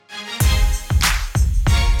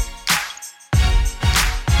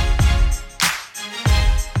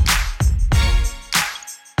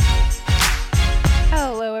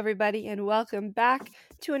everybody, and welcome back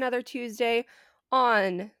to another Tuesday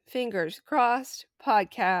on Fingers Crossed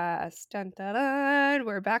Podcast. Dun, dun, dun.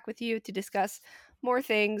 We're back with you to discuss more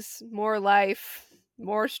things, more life,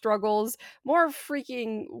 more struggles, more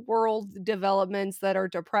freaking world developments that are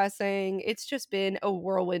depressing. It's just been a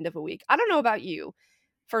whirlwind of a week. I don't know about you.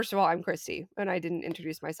 First of all, I'm Christy, and I didn't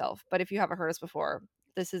introduce myself, but if you haven't heard us before,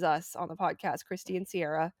 this is us on the podcast, Christy and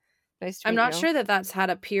Sierra. Nice to I'm meet not you. sure that that's had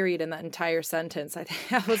a period in that entire sentence. I think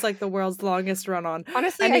that was like the world's longest run on.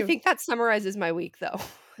 Honestly, I think that summarizes my week, though.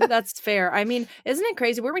 That's fair. I mean, isn't it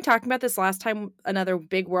crazy? Weren't we talking about this last time another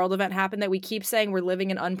big world event happened, that we keep saying we're living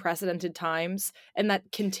in unprecedented times, and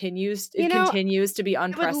that continues to be I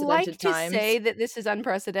would unprecedented like to times. say that this is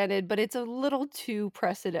unprecedented, but it's a little too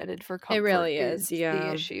precedented for comfort. It really is, the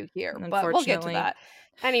yeah. issue here, but we'll get to that.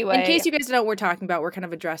 In Anyway, case you guys don't know what we're talking about, we're kind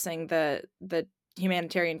of addressing the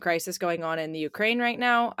humanitarian crisis going on in the Ukraine right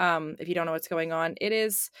now. If you don't know what's going on, it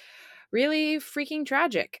is really freaking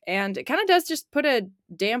tragic, and it kind of does just put a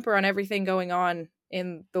damper on everything going on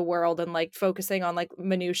in the world, and like focusing on like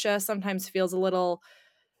minutia sometimes feels a little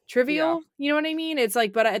trivial. You know what I mean? It's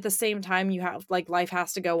like, but at the same time, you have like life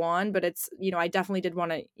has to go on. But it's, I definitely did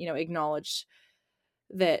want to acknowledge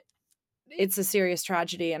that it's a serious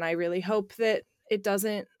tragedy, and I really hope that it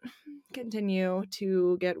doesn't continue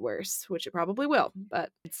to get worse, which it probably will. But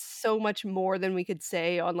it's so much more than we could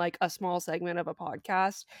say on like a small segment of a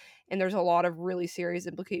podcast, and there's a lot of really serious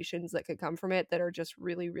implications that could come from it that are just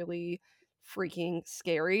really, really freaking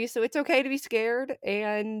scary. So it's okay to be scared,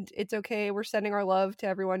 and it's okay. We're sending our love to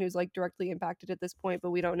everyone who's like directly impacted at this point,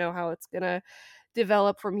 but we don't know how it's gonna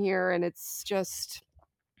develop from here. And it's just,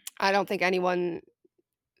 I don't think anyone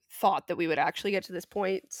thought that we would actually get to this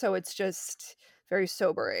point, so it's just very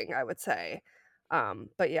sobering, I would say.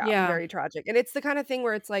 But yeah, very tragic. And it's the kind of thing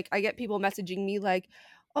where it's like I get people messaging me like,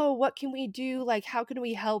 oh, what can we do, like how can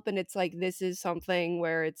we help? And it's like, this is something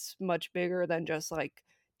where it's much bigger than just like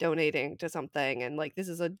donating to something, and like this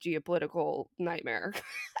is a geopolitical nightmare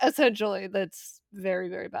essentially, that's very,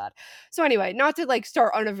 very bad. So anyway, not to like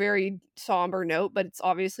start on a very somber note, but it's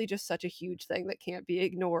obviously just such a huge thing that can't be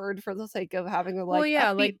ignored for the sake of having a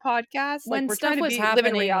upbeat podcast. When like we're stuff trying was to happening,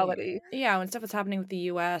 live in reality. when stuff was happening with the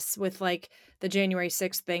US with like the January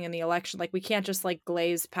 6th thing and the election, like we can't just like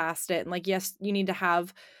glaze past it. And like, yes, you need to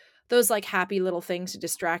have those like happy little things to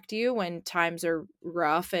distract you when times are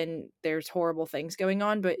rough and there's horrible things going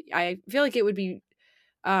on. But I feel like it would be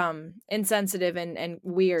insensitive and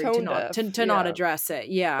weird Tone to not address it.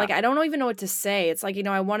 Yeah. Like, I don't even know what to say. It's like,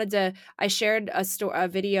 I shared a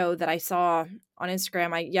video that I saw on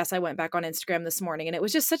Instagram. I went back on Instagram this morning, and it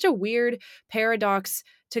was just such a weird paradox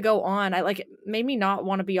to go on. It made me not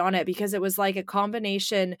want to be on it, because it was like a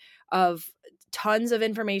combination of tons of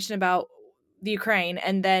information about the Ukraine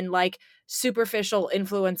and then like superficial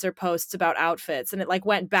influencer posts about outfits, and it like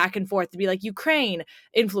went back and forth to be like Ukraine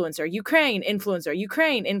influencer,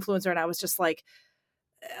 and I was just like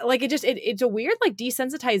it's a weird like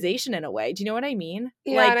desensitization in a way. Do you know what I mean?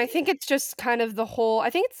 Yeah, and I think it's just kind of I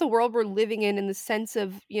think it's the world we're living in the sense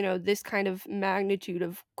of, this kind of magnitude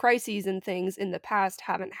of crises and things in the past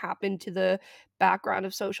haven't happened to the background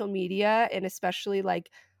of social media, and especially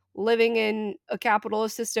like living in a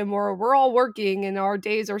capitalist system where we're all working and our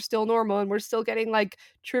days are still normal and we're still getting like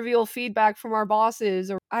trivial feedback from our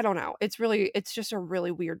bosses, or I don't know. It's just a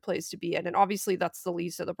really weird place to be in. And obviously that's the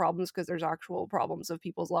least of the problems, because there's actual problems of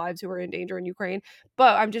people's lives who are in danger in Ukraine.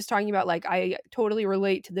 But I'm just talking about like, I totally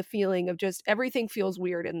relate to the feeling of just everything feels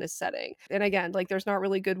weird in this setting. And again, like there's not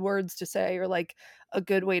really good words to say or like a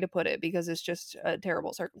good way to put it, because it's just a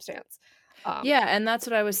terrible circumstance. Yeah, and that's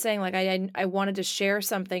what I was saying. Like, I wanted to share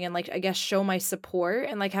something and like I guess show my support,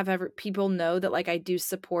 and like have people know that like I do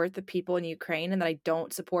support the people in Ukraine, and that I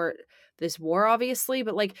don't support this war, obviously.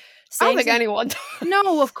 But like, I don't think anyone does.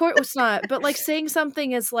 No, of course it's not. But like saying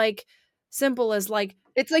something as like simple as like,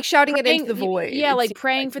 it's like shouting it into the void. Yeah, like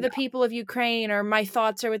praying for the people of Ukraine, or my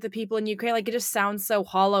thoughts are with the people in Ukraine. Like, it just sounds so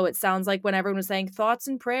hollow. It sounds like when everyone was saying thoughts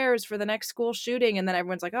and prayers for the next school shooting, and then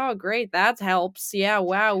everyone's like, oh, great, that helps. Yeah,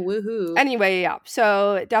 wow, woohoo. Anyway, yeah.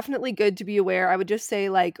 So definitely good to be aware. I would just say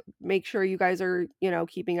like make sure you guys are,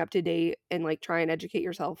 keeping up to date, and like try and educate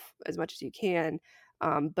yourself as much as you can.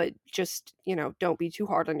 But just, don't be too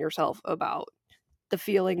hard on yourself about the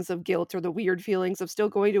feelings of guilt or the weird feelings of still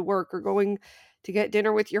going to work or going to get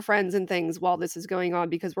dinner with your friends and things while this is going on,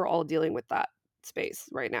 because we're all dealing with that space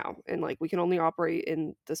right now, and like we can only operate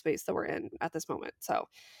in the space that we're in at this moment. So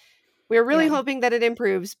we're really hoping that it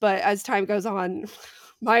improves, but as time goes on,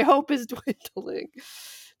 my hope is dwindling.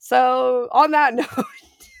 So on that note,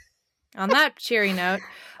 On that cheery note,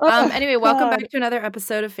 Oh, anyway, welcome God. back to another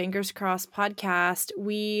episode of Fingers Crossed Podcast.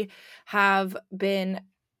 We have been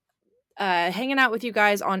hanging out with you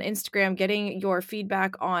guys on Instagram, getting your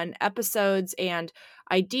feedback on episodes and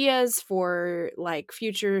ideas for like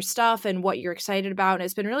future stuff and what you're excited about. And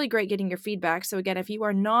it's been really great getting your feedback. So again, if you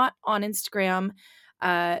are not on Instagram,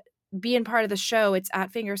 uh, being part of the show, it's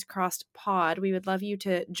at Fingers Crossed Pod. We would love you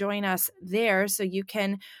to join us there so you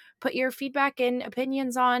can put your feedback and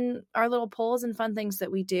opinions on our little polls and fun things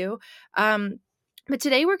that we do. But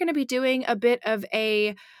today we're going to be doing a bit of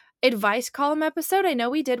a advice column episode. I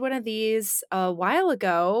know we did one of these a while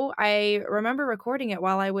ago. I remember recording it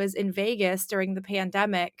while I was in Vegas during the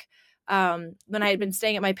pandemic, when I had been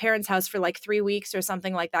staying at my parents' house for like 3 weeks or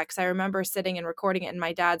something like that. Because I remember sitting and recording it in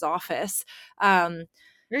my dad's office.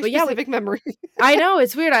 Very But yeah, specific memory. I know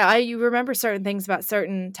it's weird. You remember certain things about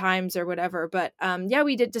certain times or whatever, but yeah,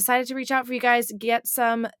 we decided to reach out for you guys, get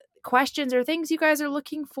some questions or things you guys are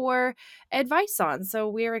looking for advice on. So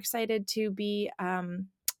we're excited to be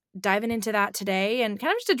diving into that today and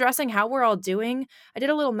kind of just addressing how we're all doing. I did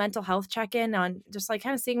a little mental health check-in on just like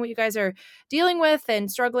kind of seeing what you guys are dealing with and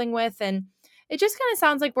struggling with, and it just kind of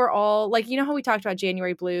sounds like we're all like, you know how we talked about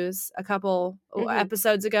January blues a couple Mhm.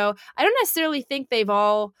 episodes ago. I don't necessarily think they've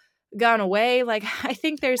all gone away. Like I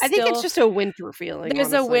think there's I think it's still just a winter feeling,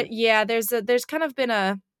 honestly, yeah, there's kind of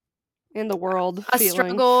been in the world a feeling.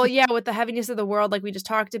 struggle, yeah, with the heaviness of the world like we just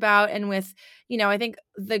talked about, and with, I think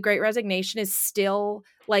the great resignation is still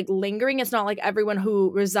like lingering. It's not like everyone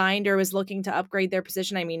who resigned or was looking to upgrade their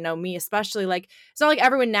position, I mean, no, me especially, like it's not like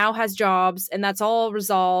everyone now has jobs and that's all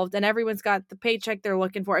resolved and everyone's got the paycheck they're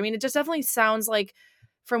looking for. I mean, it just definitely sounds like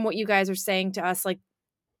from what you guys are saying to us, like,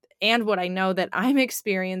 and what I know that I'm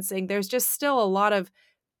experiencing, there's just still a lot of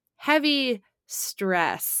heavy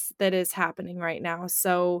stress that is happening right now.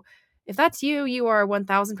 So if that's you, you are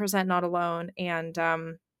 1000% not alone. And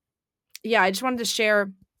yeah, I just wanted to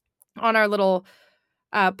share on our little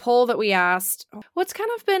poll that we asked, what's kind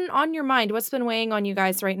of been on your mind? What's been weighing on you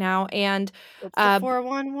guys right now? And What's the uh, yeah,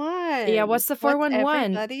 411? what's the What's 411?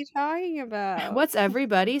 everybody talking about? What's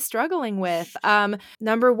everybody struggling with?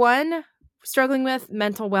 Number one, struggling with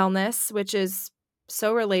mental wellness, which is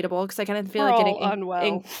so relatable because I kind of feel We're like all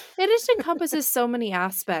unwell. it just encompasses so many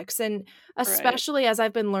aspects, and Right. especially as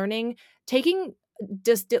I've been learning, taking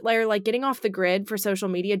like getting off the grid for social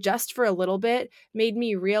media just for a little bit made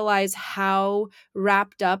me realize how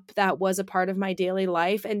wrapped up that was a part of my daily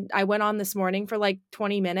life. And I went on this morning for like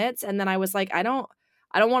 20 minutes, and then I was like, I don't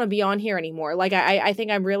want to be on here anymore. Like I think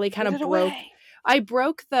I'm really kind Put of it broke. away. I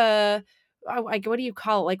broke the like, what do you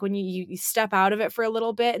call it? Like when you step out of it for a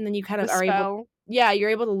little bit and then you kind The of are able, spell. yeah, you're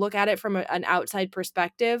able to look at it from an outside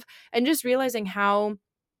perspective, and just realizing how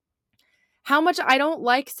much I don't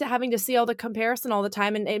like having to see all the comparison all the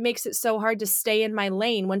time, and it makes it so hard to stay in my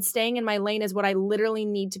lane when staying in my lane is what I literally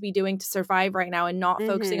need to be doing to survive right now and not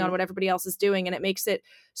focusing on Mhm. what everybody else is doing, and it makes it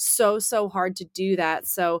so hard to do that.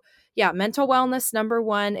 So, yeah, mental wellness number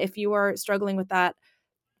 1 if you are struggling with that.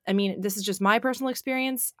 I mean, this is just my personal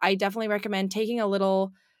experience. I definitely recommend taking a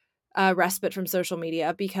little respite from social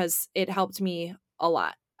media because it helped me a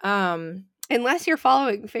lot. Unless you're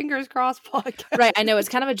following Fingers Crossed Right, I know podcast. it's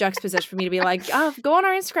kind of a juxtaposition for me to be like, "Oh, go on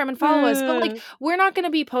our Instagram and follow us," but, like, we're not gonna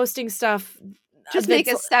be posting stuff Just make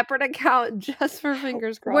that's a separate account just for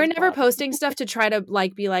Fingers we're Crossed never pod. posting stuff to try to,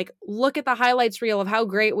 like, be like, "Look at the highlights reel of how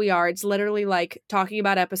great we are." It's literally, like, talking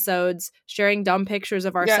about episodes, sharing dumb pictures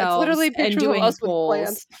of Yeah, it's ourselves, literally and pictures of doing us with polls.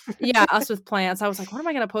 plants. Yeah, us with plants. I was like, "What am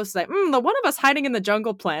I gonna post today? The one of us hiding in the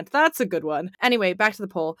jungle plant. That's a good one." Anyway, back to the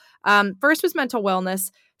poll. First was mental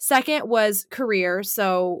wellness. Second was career.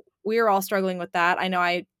 So we are all struggling with that. I know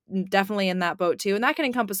I'm definitely in that boat too, and that can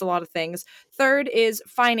encompass a lot of things. Third is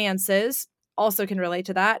finances. Also can relate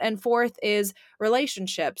to that. And fourth is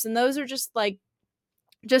relationships. And those are just like,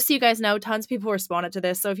 just so you guys know, tons of people responded to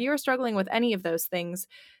this. So if you are struggling with any of those things,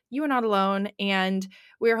 you are not alone. And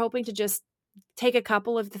we're hoping to just take a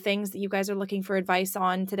couple of the things that you guys are looking for advice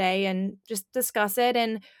on today and just discuss it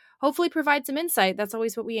and hopefully provide some insight. That's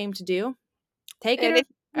always what we aim to do. Take it And if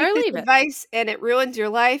you or take this leave it. advice and it ruins your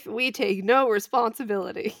life, we take no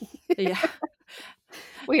responsibility. Yeah.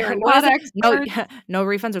 We are What not is it? No, experts. no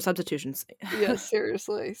refunds or substitutions. Yes,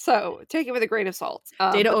 seriously. So take it with a grain of salt.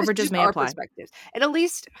 Data But this is overages just may our apply. perspectives, and at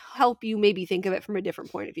least help you maybe think of it from a different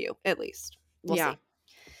point of view. At least we'll Yeah. see.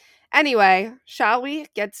 Anyway, shall we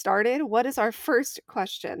get started? What is our first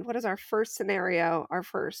question? What is our first scenario? Our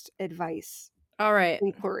first advice? All right.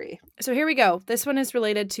 inquiry. So here we go. This one is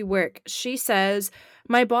related to work. She says,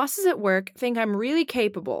 my bosses at work think I'm really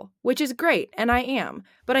capable, which is great, and I am.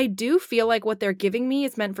 But I do feel like what they're giving me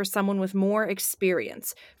is meant for someone with more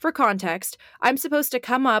experience. For context, I'm supposed to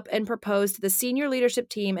come up and propose to the senior leadership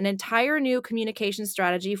team an entire new communication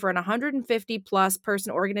strategy for an 150 plus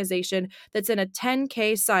person organization that's in a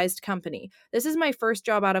 10K sized company. This is my first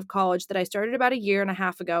job out of college that I started about a year and a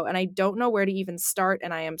half ago, and I don't know where to even start,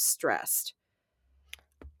 and I am stressed.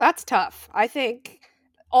 That's tough. I think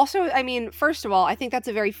also, I mean, first of all, I think that's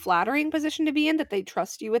a very flattering position to be in that they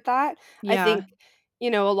trust you with that. I Yeah. think, a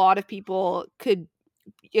lot of people could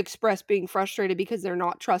express being frustrated because they're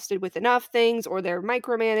not trusted with enough things or they're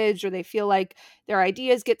micromanaged or they feel like their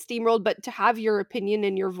ideas get steamrolled, but to have your opinion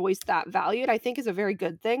and your voice that valued, I think is a very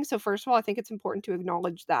good thing. So first of all, I think it's important to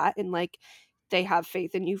acknowledge that and like they have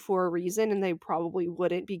faith in you for a reason and they probably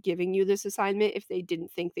wouldn't be giving you this assignment if they didn't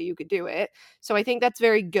think that you could do it. So I think that's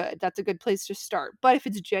very good. That's a good place to start. But if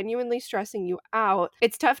it's genuinely stressing you out,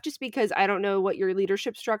 it's tough just because I don't know what your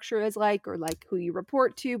leadership structure is like or like who you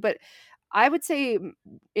report to, but I would say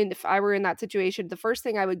if I were in that situation, the first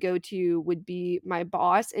thing I would go to would be my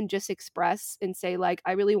boss and just express and say like,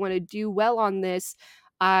 I really want to do well on this.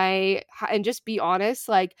 And just be honest,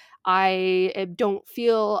 like don't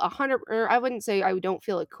feel 100, or I wouldn't say I don't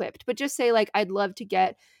feel equipped, but just say like, I'd love to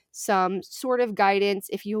get some sort of guidance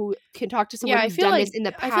if you can talk to Yeah, someone who's done this in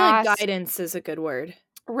the I feel like past. guidance is a good word.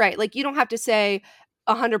 Right, like, you don't have to say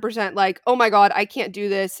 100% like, "Oh my god, I can't do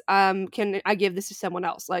this, can I give this to someone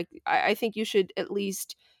else?" Like, I think you should at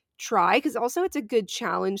least try, because also it's a good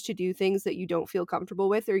challenge to do things that you don't feel comfortable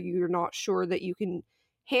with or you're not sure that you can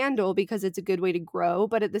handle because it's a good way to grow,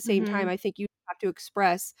 but at the same time, Mhm. I think you have to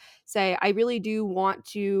say, "I really do want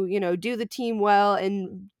to, do the team well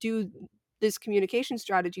and do this communication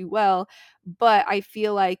strategy well, but I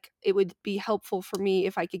feel like it would be helpful for me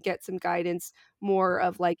if I could get some guidance more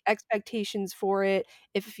of like expectations for it.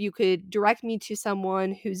 If you could direct me to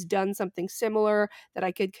someone who's done something similar that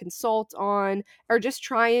I could consult on, or just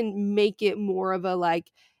try and make it more of a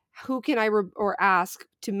like, who can or ask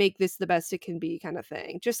to make this the best it can be kind of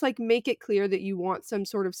thing. Just like make it clear that you want some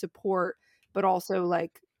sort of support, but also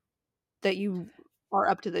like that you are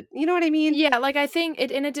up to you know what I mean? Yeah, like, I think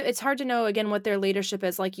it's hard to know, again, what their leadership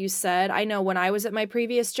is, like you said. I know when I was at my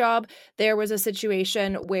previous job, there was a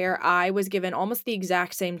situation where I was given almost the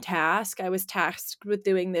exact same task. I was tasked with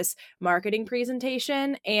doing this marketing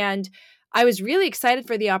presentation, and I was really excited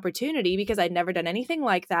for the opportunity because I'd never done anything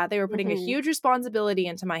like that. They were putting a Mhm. huge responsibility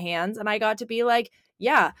into my hands, and I got to be like,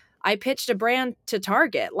 "Yeah, I pitched a brand to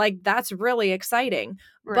Target." Like, that's really exciting.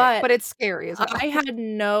 Right, But but it's scary as hell. I had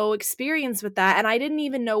no experience with that, and I didn't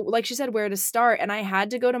even know, like she said, where to start, and I had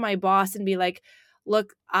to go to my boss and be like,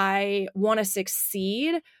 "Look, I wanna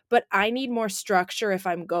succeed, but I need more structure if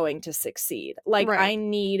I'm going to succeed. Like, Right. I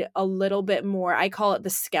need a little bit more." I call it the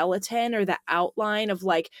skeleton or the outline of,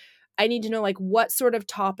 like, I need to know, like, what sort of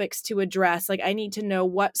topics to address, like, I need to know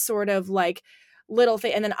what sort of, like, little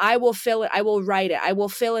thing, and then I will fill it, I will write it, I will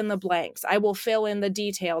fill in the blanks, I will fill in the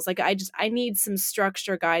details, like, I need some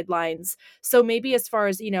structure guidelines. So maybe as far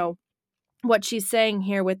as, what she's saying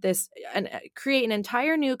here with this, and create an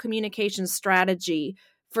entire new communication strategy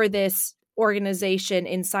for this organization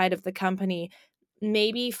inside of the company,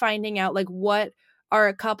 maybe finding out like what are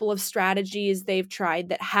a couple of strategies they've tried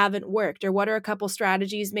that haven't worked, or what are a couple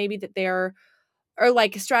strategies maybe that they're, or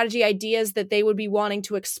like strategy ideas that they would be wanting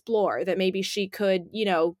to explore that maybe she could,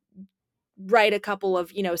 write a couple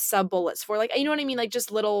of, sub bullets for, like, you know what I mean? Like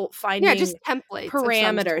just little Yeah, finding just templates of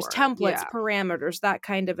some parameters, sort, templates, yeah. parameters, that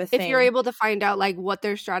kind of a If you're thing. able to find out, like, what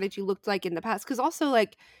their strategy looked like in the past, because also,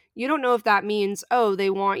 like, you don't know if that means, oh, they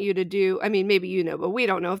want you to do I mean, maybe you know, but we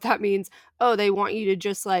don't know if that means, oh, they want you to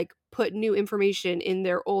just, like, put new information in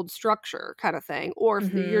their old structure kinda thing, or if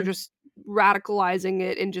you're Mhm. just radicalizing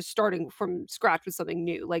it and just starting from scratch with something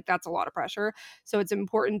new, like, that's a lot of pressure. So it's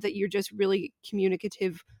important that you're just really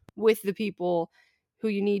communicative with the people who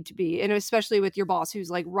you need to be, and especially with your boss who's,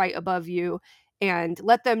 like, right above you, and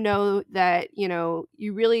let them know that,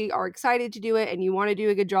 you really are excited to do it and you want to do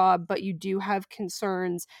a good job, but you do have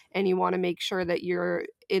concerns and you want to make sure that you're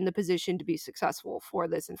in the position to be successful for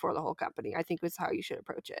this and for the whole company. I think is how you should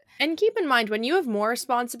approach it. And keep in mind, when you have more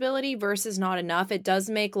responsibility versus not enough, it does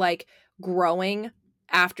make like growing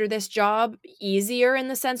after this job easier in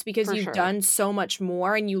the sense because For you've sure. done so much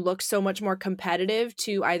more and you look so much more competitive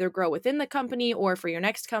to either grow within the company or for your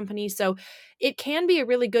next company. So it can be a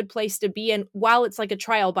really good place to be. And while it's like a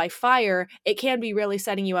trial by fire, it can be really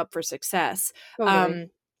setting you up for success. Totally. Um,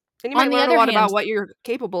 And you on might the learn a other lot about hand, what you're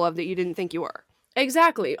capable of that you didn't think you were.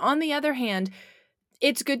 exactly. On the other hand,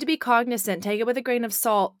 it's good to be cognizant. Take it with a grain of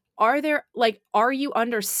salt. Are you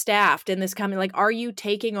understaffed in this company? Like, are you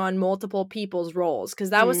taking on multiple people's roles?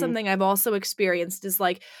 Because that was Mm, something I've also experienced is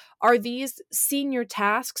like, are these senior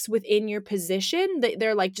tasks within your position that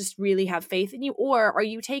they're like just really have faith in you? Or are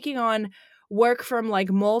you taking on work from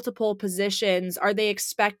like multiple positions? Are they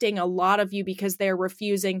expecting a lot of you because they're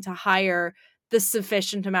refusing to hire the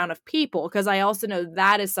sufficient amount of people? Because I also know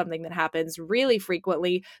that is something that happens really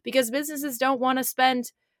frequently because businesses don't want to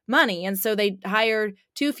spend money. And so they hire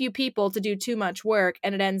too few people to do too much work,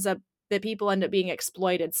 and it ends up that people end up being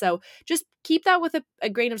exploited. So just keep that with a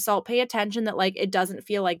grain of salt. Pay attention that like it doesn't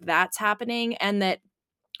feel like that's happening, and that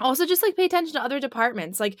also just like pay attention to other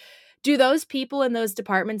departments. Like, do those people in those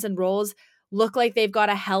departments and roles look like they've got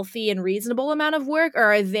a healthy and reasonable amount of work, or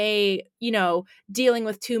are they, dealing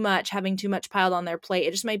with too much, having too much piled on their plate?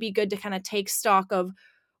 It just might be good to kind of take stock of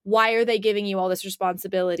why are they giving you all this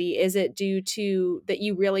responsibility? Is it due to that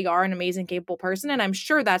you really are an amazing, capable person? And I'm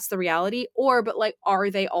sure that's the reality. Or, but like, are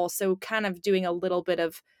they also kind of doing a little bit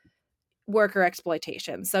of worker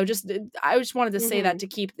exploitation? So I just wanted to say that mhm. to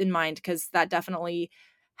keep in mind because that definitely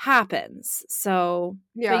happens. So,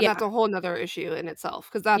 Yeah, but and that's yeah, a whole 'nother issue in itself,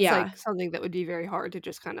 because that's, yeah. like, something that would be very hard to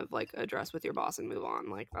just kind of, like, address with your boss and move on,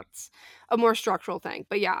 like, that's a more structural thing,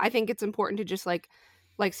 but yeah, I think it's important to just, like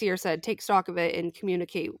Sear said, take stock of it and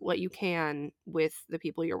communicate what you can with the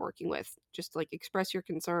people you're working with. Just, like, express your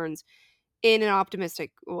concerns in an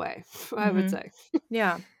optimistic way, I would Hmm. say.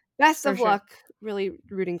 Yeah, Best for of sure. luck, really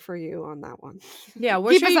rooting for you on that one. Yeah,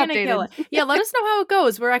 we're Keep sure us you're gonna kill updated. it. Yeah, let us know how it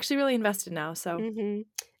goes. We're actually really invested now. So, Mhm.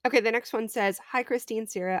 Okay, the next one says, "Hi, Christine,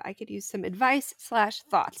 Sarah. I could use some advice slash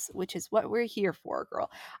thoughts, which is what we're here for, girl.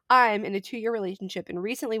 I'm in a 2-year relationship, and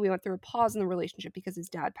recently we went through a pause in the relationship because his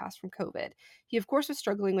dad passed from COVID. He, of course, was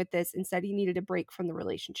struggling with this and said he needed a break from the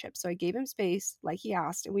relationship. So I gave him space, like he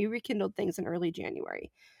asked, and we rekindled things in early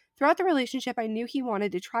January. Throughout the relationship, I knew he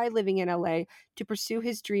wanted to try living in LA to pursue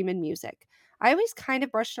his dream in music. I always kind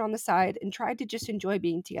of brushed it on the side and tried to just enjoy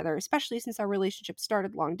being together, especially since our relationship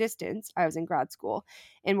started long distance. I was in grad school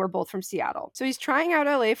and we're both from Seattle. So he's trying out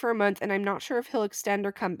LA for a month, and I'm not sure if he'll extend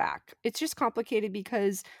or come back. It's just complicated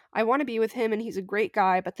because I want to be with him and he's a great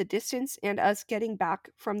guy, but the distance and us getting back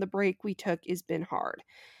from the break we took has been hard.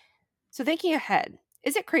 So, thinking ahead,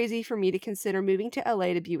 is it crazy for me to consider moving to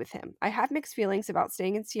LA to be with him? I have mixed feelings about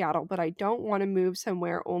staying in Seattle, but I don't want to move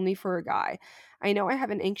somewhere only for a guy. I know I have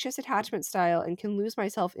an anxious attachment style and can lose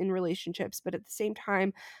myself in relationships, but at the same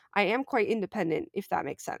time, I am quite independent, if that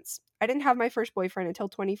makes sense. I didn't have my first boyfriend until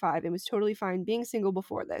 25 and was totally fine being single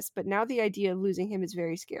before this, but now the idea of losing him is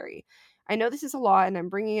very scary. I know this is a lot and I'm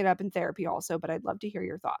bringing it up in therapy also, but I'd love to hear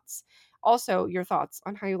your thoughts. Also, your thoughts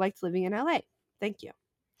on how you liked living in LA. Thank you.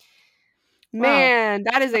 wow, Man,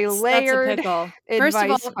 that is a that's a layered pickle. First of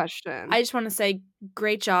advice all, question. I just want to say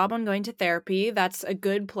great job on going to therapy. That's a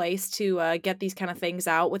good place to get these kind of things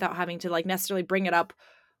out without having to like necessarily bring it up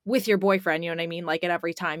with your boyfriend. You know what I mean? Like at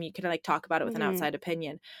every time you can like talk about it with an Mhm. outside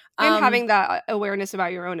opinion. And Um, having that awareness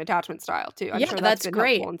about your own attachment style too. I'm yeah, sure that's that's been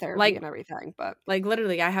helpful great. in therapy and everything, but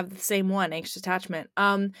Literally, I have the same one, anxious attachment.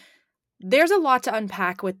 There's a lot to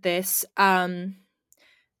unpack with this.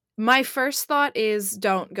 My first thought is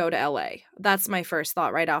don't go to LA. That's my first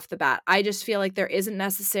thought right off the bat. I just feel like there isn't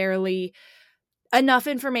necessarily enough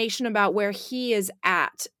information about where he is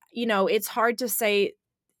at. It's hard to say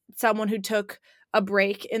someone who took a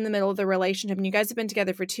break in the middle of the relationship, and you guys have been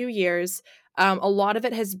together for 2 years. A lot of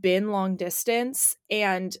it has been long distance.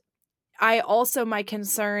 And my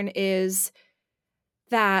concern is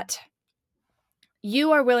that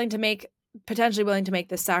you are potentially willing to make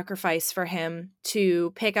this sacrifice for him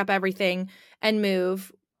to pick up everything and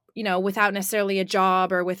move, without necessarily a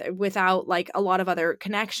job or without like a lot of other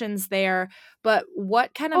connections there. But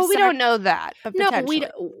what kind of well, we don't know that, but no, we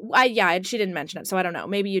potentially. yeah, she didn't mention it, so I don't know.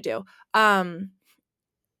 Maybe you do. Um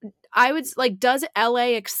I would like, does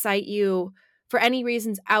LA excite you for any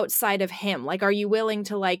reasons outside of him? Like, are you willing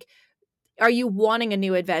to like are you wanting a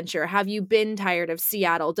new adventure? Have you been tired of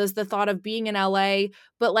Seattle? Does the thought of being in LA,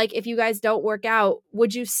 but like if you guys don't work out,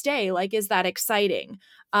 would you stay? Like, is that exciting?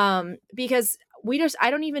 Because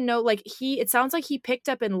I don't even know, like it sounds like he picked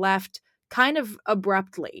up and left kind of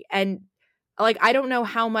abruptly. And like I don't know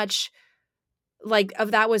how much like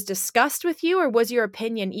of that was discussed with you, or was your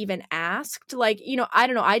opinion even asked? Like, I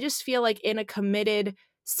don't know. I just feel like in a committed,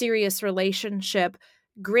 serious relationship,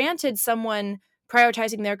 granted, someone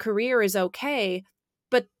prioritizing their career is okay,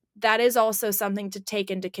 but that is also something to take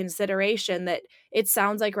into consideration, that it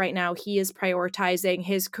sounds like right now he is prioritizing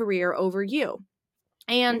his career over you.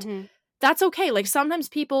 And Mhm. that's okay. Like sometimes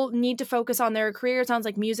people need to focus on their career. It sounds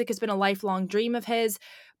like music has been a lifelong dream of his,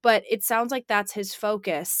 but it sounds like that's his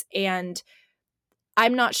focus, and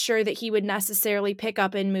I'm not sure that he would necessarily pick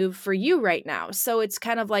up and move for you right now. So it's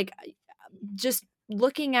kind of like just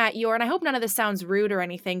looking at your, and I hope none of this sounds rude or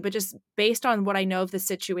anything, but just based on what I know of the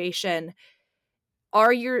situation,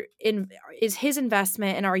 are your in is his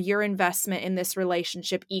investment and are your investment in this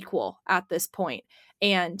relationship equal at this point?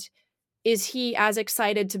 And is he as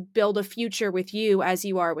excited to build a future with you as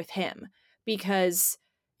you are with him? Because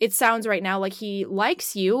it sounds right now like he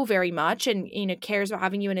likes you very much and cares about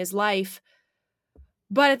having you in his life,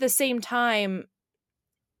 but at the same time,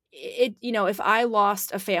 if I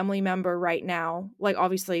lost a family member right now, like,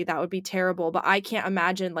 obviously that would be terrible, but I can't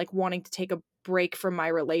imagine, like, wanting to take a break from my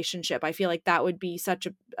relationship. I feel like that would be such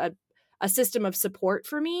a system of support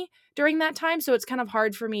for me during that time, so it's kind of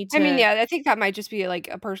hard for me I mean, to. yeah, I think that might just be, like,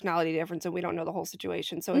 a personality difference, and we don't know the whole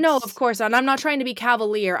situation, so No, of it's course not, and I'm not trying to be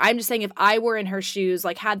cavalier. I'm just saying if I were in her shoes,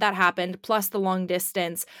 like, had that happened, plus the long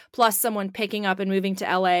distance, plus someone picking up and moving to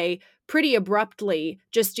LA pretty abruptly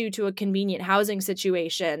just due to a convenient housing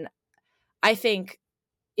situation, I think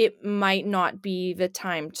it might not be the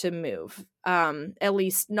time to move. At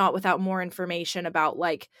least not without more information about,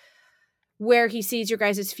 like, where he sees your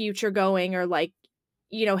guys' future going, or, like,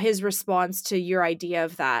 his response to your idea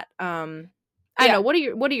of that. I don't know.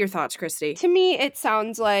 yeah. What are your thoughts, Christy? To me, it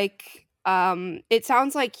sounds like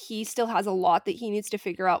he still has a lot that he needs to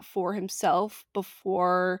figure out for himself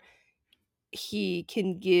before he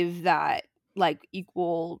can give that, like,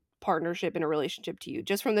 equal partnership in a relationship to you,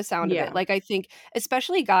 just from the sound of it. Yeah. Like, I think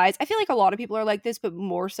especially guys, I feel like a lot of people are like this, but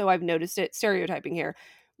more so I've noticed it, stereotyping here,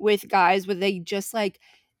 with guys where they just, like,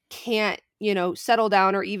 can't, settle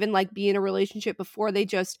down or even, like, be in a relationship before they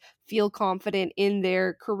just feel confident in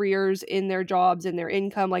their careers, in their jobs, in their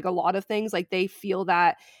income, like, a lot of things, like, they feel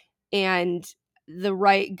that, and the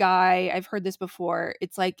right guy, I've heard this before,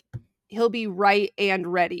 it's like he'll be right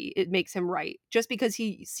and ready. It makes him right. Just because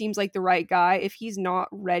he seems like the right guy, if he's not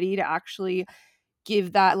ready to actually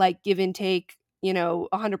give that, like, give and take,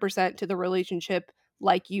 100% to the relationship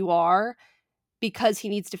like you are, because he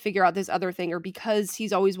needs to figure out this other thing or because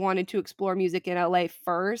he's always wanted to explore music in LA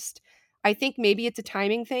first. I think maybe it's a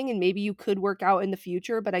timing thing and maybe you could work out in the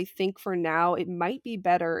future, but I think for now it might be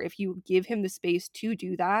better if you give him the space to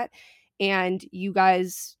do that and you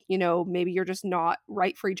guys, maybe you're just not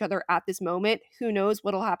right for each other at this moment. Who knows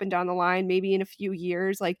what'll happen down the line, maybe in a few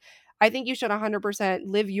years. Like, I think you should 100%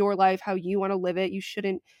 live your life how you want to live it. You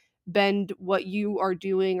shouldn't bend what you are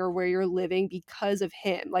doing or where you're living because of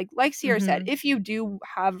him. Like Sierra said, Mhm. if you do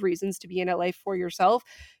have reasons to be in LA for yourself,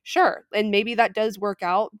 sure. And maybe that does work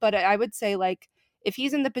out, but I would say, like, if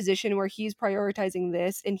he's in the position where he's prioritizing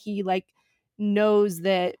this and he, like, knows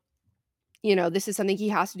that, this is something he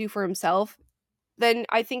has to do for himself, then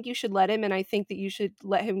I think you should let him, and I think that you should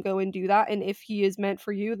let him go and do that, and if he is meant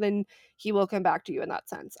for you, then he will come back to you in that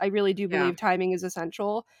sense. I really do Yeah. believe timing is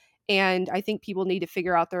essential, and I think people need to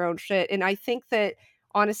figure out their own shit, and I think that,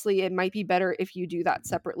 honestly, it might be better if you do that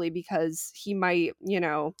separately because he might,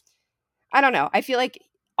 I don't know. I feel like,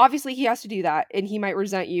 obviously, he has to do that, and he might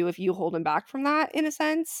resent you if you hold him back from that in a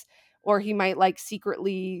sense, or he might, like,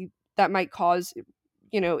 secretly that might cause,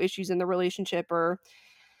 issues in the relationship or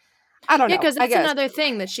I don't Yeah, know, because I that's guess. another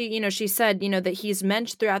thing that she said, that he's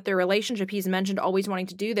mentioned throughout their relationship, he's mentioned always wanting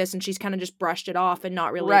to do this, and she's kinda just brushed it off and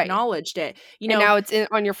not really Right. acknowledged it, And now it's in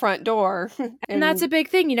on your front door, and that's and a big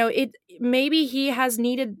thing, it maybe he has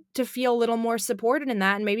needed to feel a little more supported in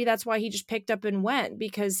that, and maybe that's why he just picked up and went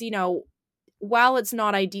because, while it's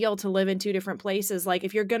not ideal to live in 2 different places, like,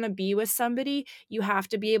 if you're gonna be with somebody, you have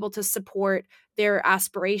to be able to support their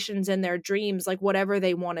aspirations and their dreams, like, whatever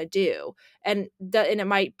they wanna do, and it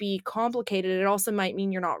might be complicated, it also might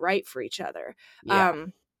mean you're not right for each other. yeah.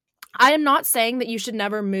 I am not saying that you should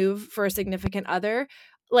never move for a significant other.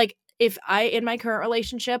 Like, if I in my current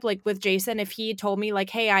relationship, like with Jason, if he told me, like,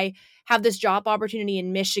 "Hey, I have this job opportunity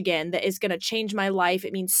in Michigan that is gonna change my life.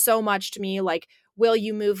 It means so much to me. Like, will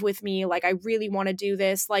you move with me? Like, I really wanna do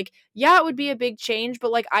this." Like, yeah, it would be a big change,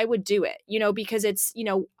 but, like, I would do it, because it's,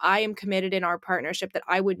 I am committed in our partnership that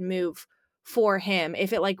I would move for him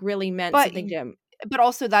if it, like, really meant But something to him. but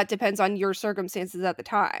also that depends on your circumstances at the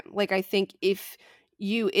time. Like, I think if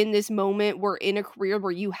you, in this moment, were in a career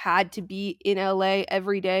where you had to be in LA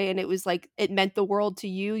every day and it was like it meant the world to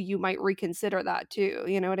you, you might reconsider that too,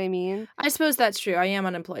 you know what I mean? I suppose that's true. I am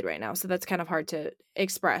unemployed right now, so that's kind of hard to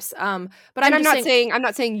express. But And I'm just saying. I'm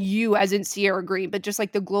not saying you as in Sierra Green, but just,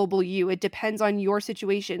 like, the global you. It depends on your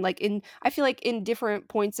situation. Like, I feel like in different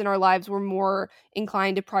points in our lives, we're more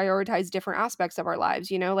inclined to prioritize different aspects of our lives,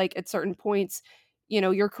 Like, at certain points,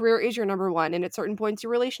 your career is your number one, and at certain points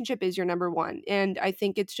your relationship is your number one. And I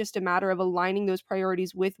think it's just a matter of aligning those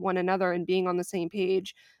priorities with one another and being on the same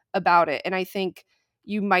page about it. And I think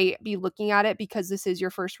you might be looking at it, because this is your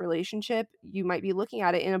first relationship, you might be looking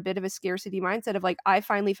at it in a bit of a scarcity mindset of like, I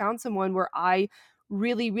finally found someone where I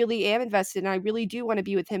really, really am invested and I really do want to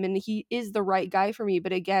be with him and he is the right guy for me.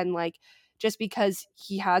 But again, like, just because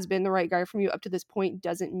he has been the right guy from you up to this point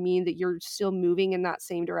doesn't mean that you're still moving in that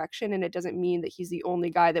same direction. And it doesn't mean that he's the only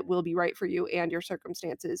guy that will be right for you and your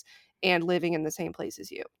circumstances and living in the same place as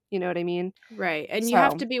you. You know what I mean? Right. And you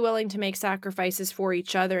have So, to be willing to make sacrifices for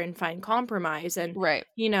each other and find compromise. And, right.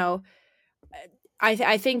 you know,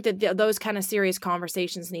 I think that those kind of serious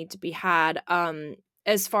conversations need to be had,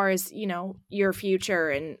 as far as, your future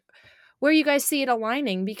and where you guys see it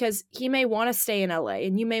aligning, because he may want to stay in LA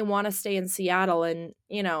and you may want to stay in Seattle, and,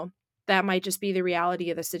 that might just be the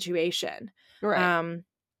reality of the situation. Right. Um,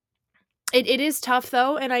 it is tough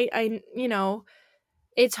though. And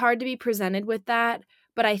it's hard to be presented with that,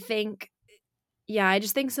 but I think, yeah, I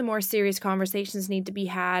just think some more serious conversations need to be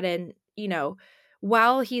had. And,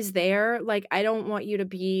 while he's there, like, I don't want you to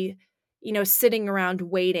be, sitting around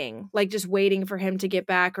waiting, like just waiting for him to get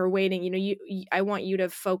back, or waiting, I want you to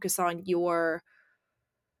focus on your,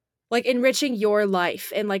 like, enriching your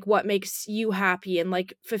life and like what makes you happy and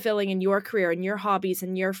like fulfilling in your career and your hobbies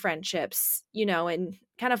and your friendships, and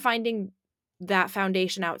kind of finding that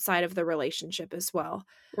foundation outside of the relationship as well.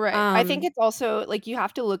 Right. I think Um, it's also like you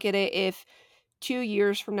have to look at it, if 2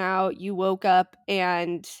 years from now you woke up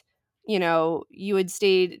and, you had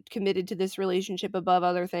stayed committed to this relationship above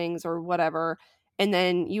other things or whatever, and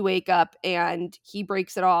then you wake up and he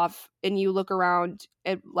breaks it off and you look around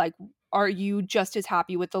at like, are you just as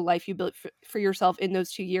happy with the life you built for yourself in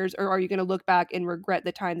those 2 years, or are you going to look back and regret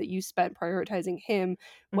the time that you spent prioritizing him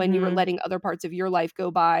when you were mhm. letting other parts of your life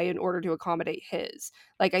go by in order to accommodate his?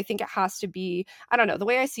 Like, I think it has to be, I don't know, the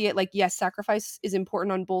way I see it, like, yes, sacrifice is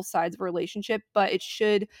important on both sides of a relationship, but it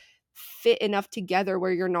should fit enough together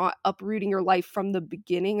where you're not uprooting your life from the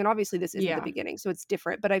beginning. And obviously, this isn't the Yeah. beginning, so it's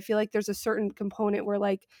different. But I feel like there's a certain component where,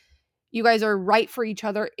 like, you guys are right for each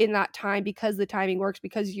other in that time because the timing works,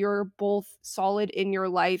 because you're both solid in your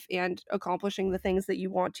life and accomplishing the things that you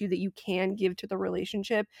want to, that you can give to the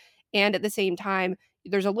relationship. And at the same time,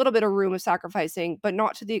 there's a little bit of room of sacrificing, but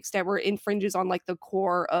not to the extent where it infringes on like the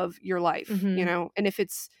core of your life, Mhm. And if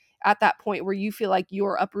it's at that point where you feel like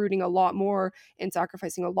you're uprooting a lot more and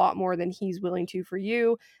sacrificing a lot more than he's willing to for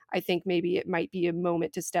you, I think maybe it might be a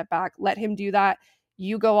moment to step back, let him do that.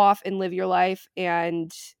 You go off and live your life,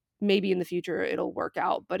 and maybe in the future it'll work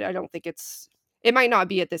out, but I don't think it might not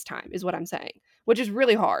be at this time is what I'm saying, which is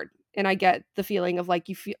really hard. And I get the feeling of like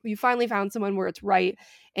you finally found someone where it's right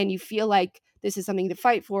and you feel like this is something to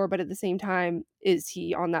fight for, but at the same time, is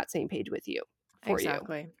he on that same page with you for you?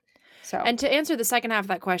 Exactly. So, And to answer the second half of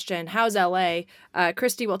that question, how's LA?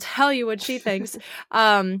 Christy will tell you what she thinks.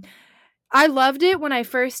 Um, I loved it when I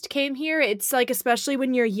first came here. It's like, especially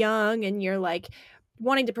when you're young and you're like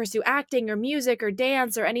wanting to pursue acting or music or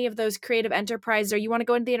dance or any of those creative enterprises, or you want to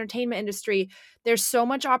go into the entertainment industry, there's so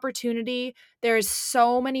much opportunity. There's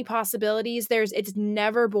so many possibilities. It's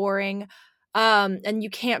never boring. And you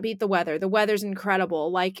can't beat the weather. The weather's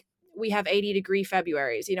incredible. Like, we have 80-degree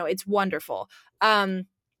Februarys, it's wonderful.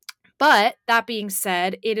 But that being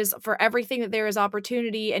said, it is, for everything that there is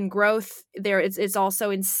opportunity and growth, it's also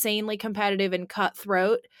insanely competitive and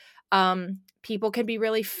cutthroat. People can be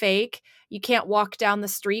really fake. You can't walk down the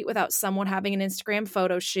street without someone having an Instagram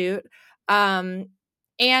photo shoot. Um,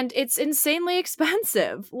 and it's insanely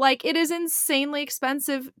expensive. Like, it is insanely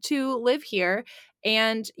expensive to live here.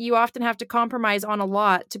 And you often have to compromise on a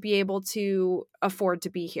lot to be able to afford to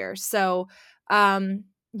be here. So,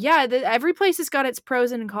 yeah, every place has got its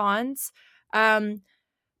pros and cons. Um,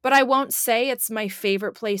 but I won't say it's my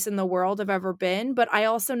favorite place in the world I've ever been. But I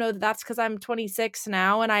also know that that's because I'm 26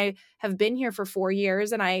 now and I have been here for 4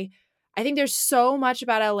 years. And I think there's so much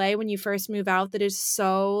about LA when you first move out that is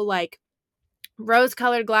so like rose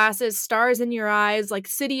colored glasses, stars in your eyes, like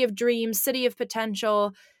city of dreams, city of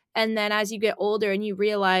potential. And then as you get older and you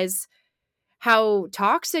realize how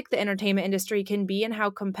toxic the entertainment industry can be and how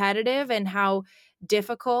competitive and how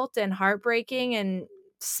difficult and heartbreaking and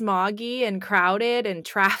smoggy and crowded and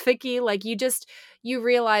trafficky, like, you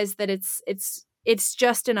realize that it's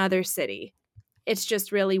just another city. It's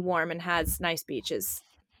just really warm and has nice beaches.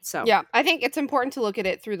 So, Yeah, I think it's important to look at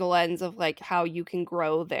it through the lens of, like, how you can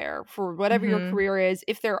grow there for whatever your mhm, career is.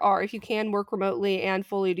 If you can work remotely and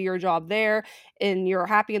fully do your job there, and you're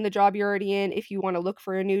happy in the job you're already in, if you wanna look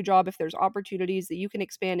for a new job, if there's opportunities that you can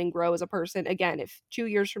expand and grow as a person, again, if 2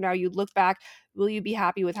 years from now you look back, will you be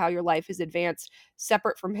happy with how your life has advanced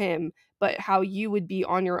separate from him, but how you would be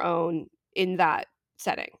on your own in that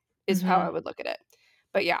setting is how I mhm, would look at it.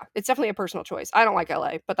 But yeah, it's definitely a personal choice. I don't like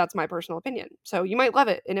LA, but that's my personal opinion. So you might love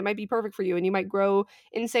it and it might be perfect for you and you might grow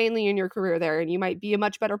insanely in your career there and you might be a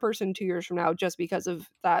much better person 2 years from now just because of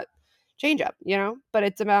that change up, you know? But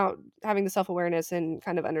it's about having the self-awareness and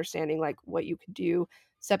kind of understanding like what you could do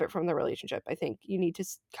separate from the relationship. I think you need to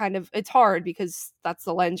kind of it's hard because that's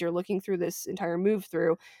the lens you're looking through this entire move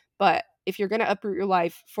through, but if you're going to uproot your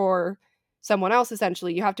life for someone else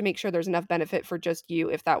essentially, you have to make sure there's enough benefit for just you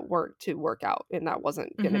if that weren't to work out and that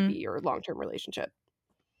wasn't gonna be mhm. your long-term relationship.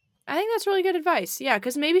 I think that's really good advice. Yeah,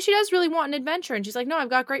 because maybe she does really want an adventure, and she's like, "No, I've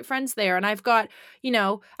got great friends there, and I've got,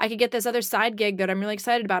 I could get this other side gig that I'm really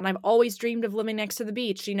excited about, and I've always dreamed of living next to the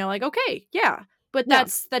beach." Like, okay, yeah, but Yeah,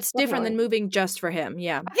 that's different definitely. than moving just for him.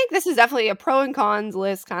 Yeah, I think this is definitely a pro and cons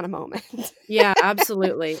list kinda moment. yeah,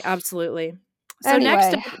 absolutely, absolutely. So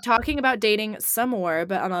next Anyway. up, talking about dating some more,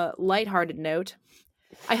 but on a lighthearted note.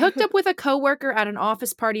 I hooked up with a coworker at an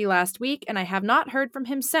office party last week and I have not heard from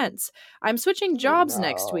him since. I'm switching Oh, jobs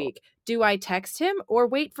next no. week. Do I text him or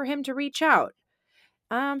wait for him to reach out?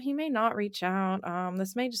 He may not reach out.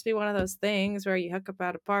 This may just be one of those things where you hook up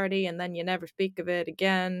at a party and then you never speak of it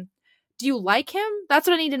again. Do you like him? That's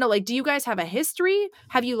what I need to know. Like, do you guys have a history?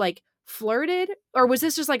 Have you like flirted? Or was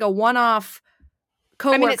this just like a one-off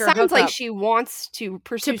I mean, it coworker sounds like hookup she wants to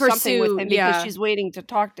to pursue something with pursue? him because Yeah. she's waiting to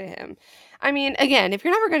talk to him. I mean, again, if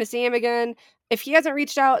you're never gonna see him again, if he hasn't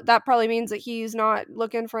reached out, that probably means that he's not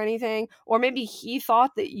looking for anything, or maybe he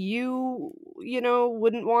thought that you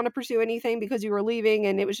wouldn't wanna pursue anything because you were leaving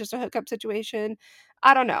and it was just a hookup situation.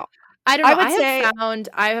 I don't know. I don't I know. would say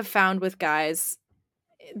I have found with guys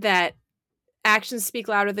that actions speak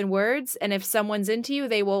louder than words, and if someone's into you,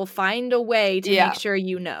 they will find a way to make yeah. sure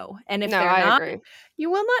you know, and if No, they're I not, agree. you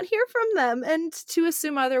will not hear from them, and to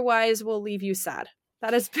assume otherwise will leave you sad.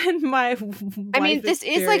 That has been my I mean, life this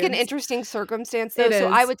is, like, an experience. interesting circumstance, though, It so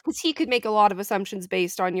I is. would because he could make a lot of assumptions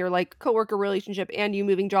based on your, like, coworker relationship and you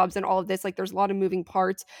moving jobs and all of this, like, there's a lot of moving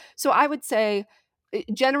parts. So I would say,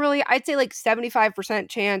 generally, I'd say, like, 75%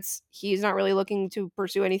 chance he's not really looking to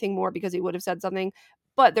pursue anything more because he would have said something,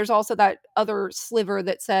 but there's also that other sliver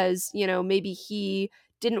that says, maybe he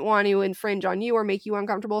didn't want to infringe on you or make you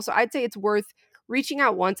uncomfortable, so I'd say it's worth reaching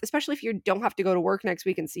out once, especially if you don't have to go to work next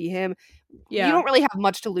week and see him. You Yeah. don't really have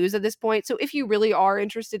much to lose at this point. So if you really are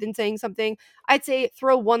interested in saying something, I'd say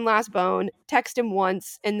throw one last bone, text him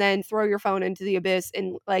once, and then throw your phone into the abyss.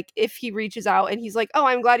 And like if he reaches out and he's like, "Oh,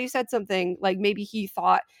 I'm glad you said something," like maybe he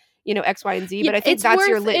thought, X, Y, and Z. Yeah, But I think that's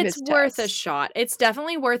your it's litmus worth a test. shot. It's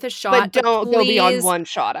definitely worth a But shot, but don't go beyond please one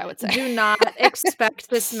shot, I would say. do not expect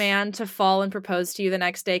this man to fall and propose to you the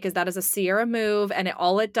next day because that is a Sierra move, and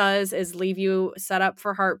all it does is leave you set up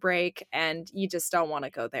for heartbreak, and you just don't wanna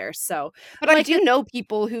go there, so, But I like, do know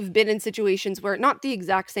people who've been in situations where not the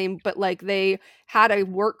exact same, but like they had a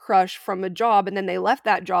work crush from a job and then they left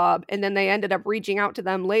that job and then they ended up reaching out to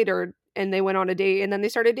them later and they went on a date and then they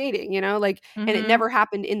started dating, like and it mhm, never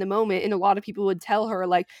happened in the moment. And a lot of people would tell her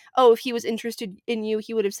like, "Oh, if he was interested in you,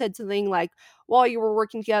 he would have said something like while you were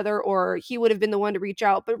working together or he would have been the one to reach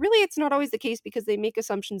out." But really it's not always the case because they make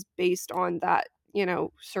assumptions based on that,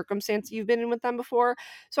 circumstance you've been in with them before.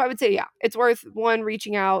 So I would say, yeah, it's worth one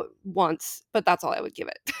reaching out once, but that's all I would give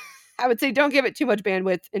it. I would say don't give it too much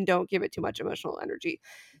bandwidth and don't give it too much emotional energy.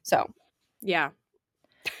 So yeah,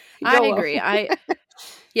 I YOLO. agree,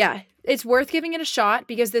 yeah, it's worth giving it a shot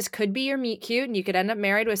because this could be your meet cute, and you could end up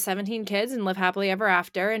married with 17 kids and live happily ever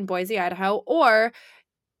after in Boise, Idaho, or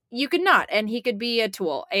you could not, and he could be a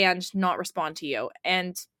tool and not respond to you,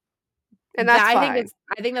 and And that's fine.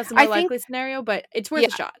 I think that's the I more think likely scenario, but it's worth yeah,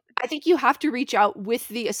 a shot. I think you have to reach out with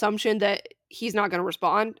the assumption that he's not gonna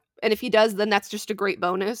respond, and if he does, then that's just a great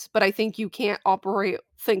bonus, but I think you can't operate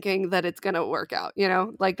thinking that it's gonna work out,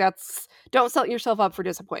 Like, that's don't set yourself up for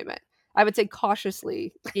disappointment. I would say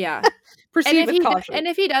cautiously Yeah. proceed with caution. And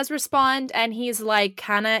if he does respond and he's, like,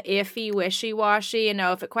 kinda iffy, wishy-washy,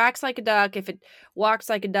 if it quacks like a duck, if it walks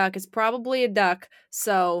like a duck, it's probably a duck.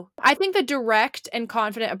 So, I think the direct and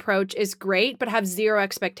confident approach is great, but have 0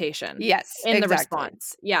 expectation Yes, in the exactly.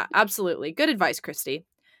 response. Yeah, absolutely. Good advice, Christy.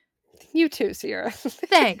 You too, Sierra.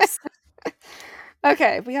 Thanks.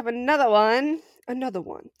 Okay, we have another one. Another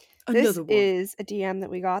one. This Another one. is a DM that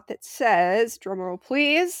we got that says, drumroll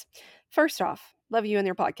please. First off, Love you and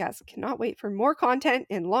your podcast. Cannot wait for more content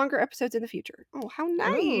and longer episodes in the future. Oh, how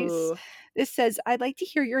nice. Ooh. This says, I'd like to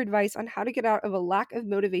hear your advice on how to get out of a lack of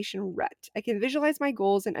motivation rut. I can visualize my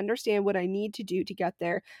goals and understand what I need to do to get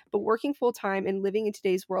there, but working full time and living in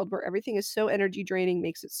today's world where everything is so energy draining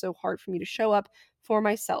makes it so hard for me to show up for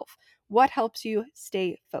myself. What helps you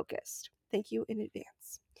stay focused? Thank you in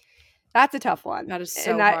advance. That's a tough one. That is And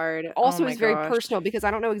so that hard. Oh also my is very gosh. personal because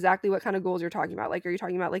I don't know exactly what kind of goals you're talking about. Like, are you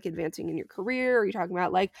talking about like advancing in your career? Are you talking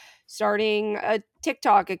about like starting a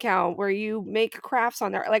TikTok account where you make crafts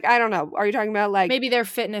on there? Like, I don't know. Are you talking about like Maybe their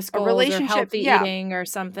fitness a goals or relationship? healthy Yeah. eating or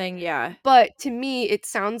something, yeah. But to me, it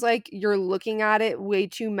sounds like you're looking at it way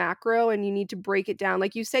too macro and you need to break it down.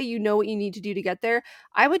 Like you say, you know what you need to do to get there.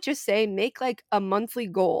 I would just say make like a monthly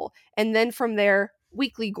goal. And then from there,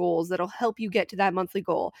 weekly goals that'll help you get to that monthly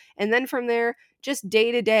goal. And then from there, just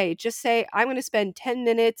day to day, just say, I'm going to spend 10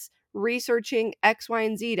 minutes researching X, Y,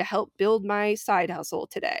 and Z to help build my side hustle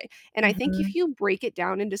today. And I think Mhm. if you break it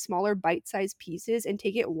down into smaller bite sized pieces and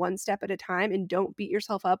take it one step at a time and don't beat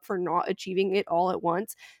yourself up for not achieving it all at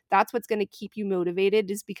once, that's what's going to keep you motivated,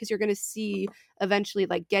 is because you're going to see eventually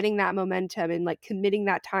like getting that momentum and like committing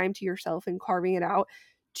that time to yourself and carving it out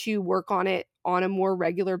to work on it on a more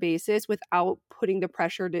regular basis without putting the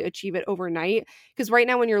pressure to achieve it overnight. Because right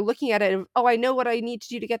now, when you're looking at it, oh, I know what I need to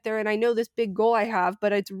do to get there, and I know this big goal I have,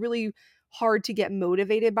 but it's really hard to get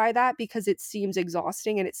motivated by that because it seems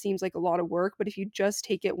exhausting and it seems like a lot of work. But if you just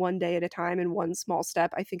take it one day at a time and one small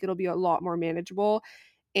step, I think it'll be a lot more manageable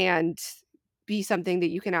and be something that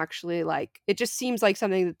you can actually like. It just seems like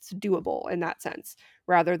something that's doable in that sense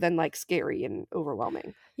rather than like scary and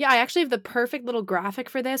overwhelming. Yeah, I actually have the perfect little graphic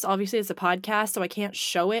for this. Obviously, it's a podcast, so I can't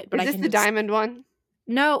show it, but Is I this can the just diamond one?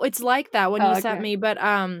 No, it's like that one you Oh, sent okay. me, but,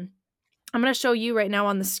 I'm gonna show you right now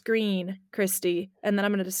on the screen, Christy, and then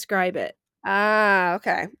I'm gonna describe it. Ah,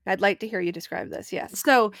 okay. I'd like to hear you describe this. Yes.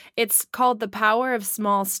 So, it's called The Power of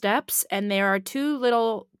Small Steps, and there are 2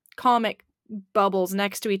 little comic bubbles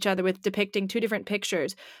next to each other with depicting 2 different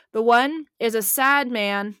pictures. The one is a sad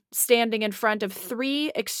man standing in front of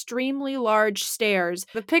 3 extremely large stairs.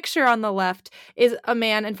 The picture on the left is a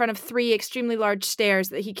man in front of 3 extremely large stairs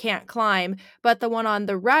that he can't climb, but the one on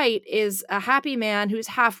the right is a happy man who's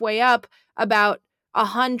halfway up about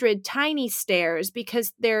 100 tiny stairs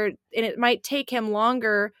because they're and it might take him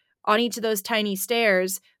longer on each of those tiny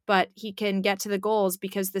stairs, but he can get to the goals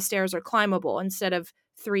because the stairs are climbable instead of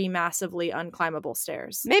 3 massively unclimbable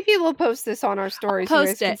stairs. Maybe we'll post this on our I'll story so you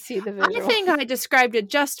guys post can it. see the I visual. think I described it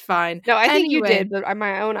just fine. No, I think you Anyway, did, but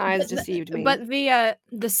my own eyes but deceived me.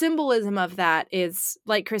 the symbolism of that is,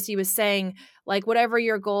 like Christy was saying, like, whatever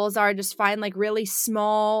your goals are, just find, like, really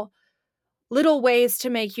small little ways to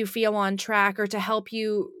make you feel on track or to help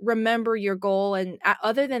you remember your goal, and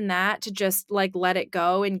other than that, to just like let it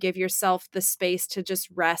go and give yourself the space to just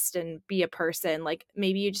rest and be a person. Like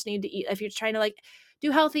maybe you just need to eat, if you're trying to like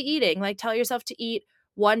do healthy eating, like tell yourself to eat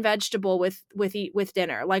one vegetable with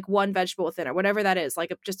dinner, like one vegetable with dinner, whatever that is,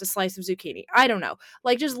 like just a slice of zucchini, I don't know,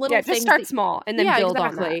 like just Yeah, little just things start that, small and then yeah, build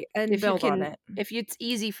on that. exactly, and If you build on can, it. if it's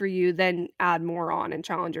easy for you, then add more on and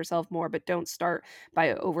challenge yourself more, but don't start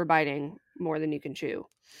by overbiting more than you can chew.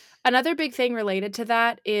 Another big thing related to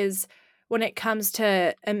that is when it comes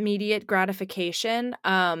to immediate gratification,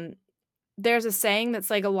 there's a saying that's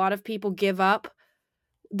like a lot of people give up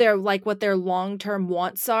their like what their long-term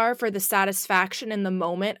wants are for the satisfaction in the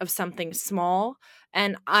moment of something small.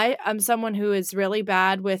 And I'm someone who is really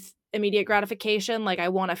bad with immediate gratification. Like I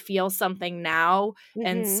want to feel something now.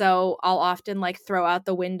 And Mhm. so I'll often like throw out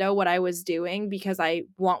the window what I was doing because I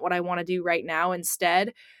want what I want to do right now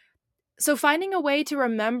instead. So finding a way to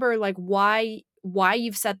remember like why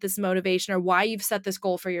you've set this motivation or why you've set this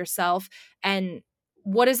goal for yourself, and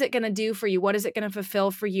what is it going to do for you? What is it going to fulfill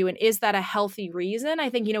for you? And is that a healthy reason? I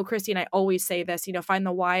think, Christy and I always say this, find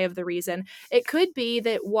the why of the reason. It could be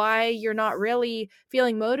that why you're not really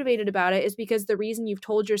feeling motivated about it is because the reason you've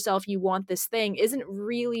told yourself you want this thing isn't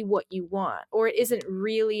really what you want, or it isn't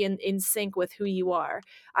really in sync with who you are.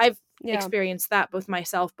 I've Yeah. experienced that with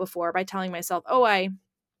myself before by telling myself, oh,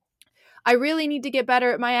 I really need to get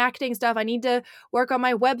better at my acting stuff. I need to work on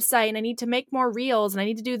my website and I need to make more reels and I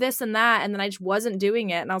need to do this and that. And then I just wasn't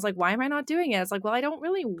doing it. And I was like, why am I not doing it? It's like, well, I don't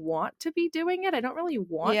really want to be doing it. I don't really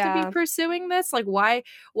want to be Yeah. pursuing this. Like, why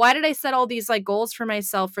did I set all these like goals for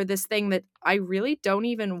myself for this thing that I really don't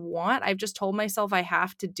even want? I've just told myself I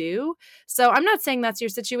have to do. So I'm not saying that's your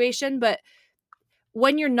situation, but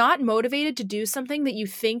when you're not motivated to do something that you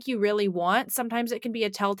think you really want, sometimes it can be a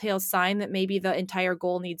telltale sign that maybe the entire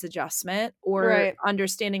goal needs adjustment or Right.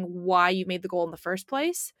 understanding why you made the goal in the first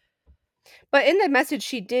place. But in the message,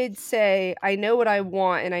 she did say, I know what I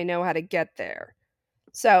want and I know how to get there.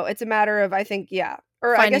 So it's a matter of, I think, yeah.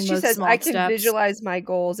 Or I guess Finding she those says, I small can steps. visualize my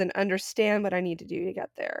goals and understand what I need to do to get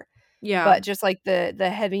there. Yeah. But just like the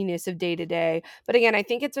heaviness of day to day. But again, I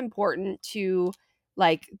think it's important to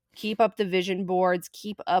like keep up the vision boards,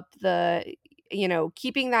 keep up the,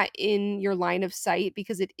 keeping that in your line of sight,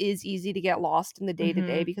 because it is easy to get lost in the day to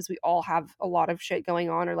day, Mhm. because we all have a lot of shit going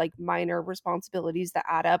on, or like minor responsibilities that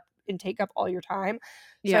add up and take up all your time.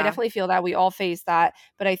 So I Yeah. definitely feel that we all face that.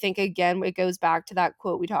 But I think, again, it goes back to that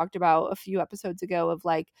quote we talked about a few episodes ago of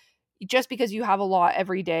like, just because you have a lot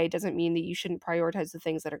every day doesn't mean that you shouldn't prioritize the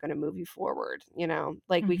things that are going to move you forward.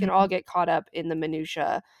 Like we can all Mhm. get caught up in the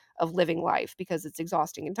minutia of living life because it's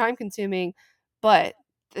exhausting and time consuming, but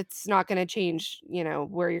it's not going to change,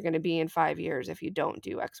 where you're going to be in 5 years if you don't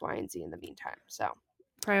do X, Y, and Z in the meantime. So,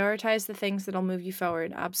 Prioritize the things that'll move you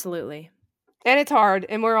forward. Absolutely. and it's hard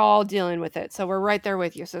and we're all dealing with it. So we're right there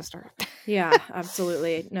with you, sister. Yeah,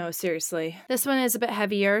 absolutely. No, seriously. This one is a bit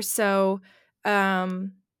heavier, so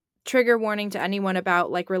um trigger warning to anyone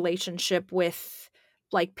about like relationship with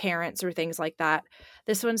like parents or things like that.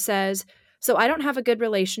 This one says, "So I don't have a good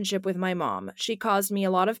relationship with my mom. She caused me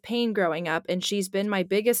a lot of pain growing up and she's been my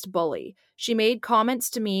biggest bully. She made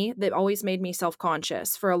comments to me that always made me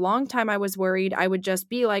self-conscious. For a long time I was worried I would just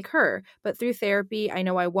be like her, but through therapy I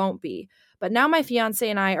know I won't be. But now my fiance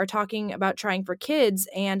and I are talking about trying for kids,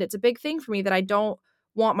 and it's a big thing for me that I don't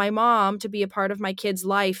want my mom to be a part of my kid's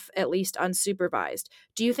life, at least unsupervised.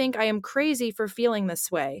 Do you think I am crazy for feeling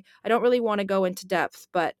this way? I don't really want to go into depth,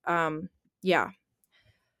 but yeah.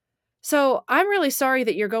 So I'm really sorry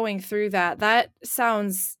that you're going through that. That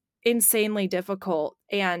sounds insanely difficult.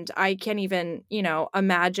 And I can't even,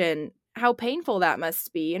 imagine how painful that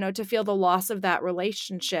must be, to feel the loss of that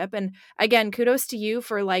relationship. And again, kudos to you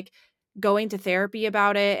for like going to therapy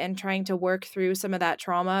about it and trying to work through some of that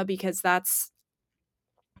trauma, because that's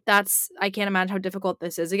I can't imagine how difficult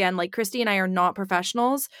this is. Again, like Christy and I are not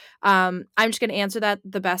professionals. I'm just going to answer that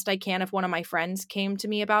the best I can. If one of my friends came to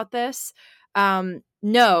me about this,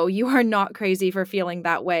 no, you are not crazy for feeling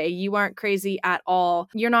that way. You aren't crazy at all.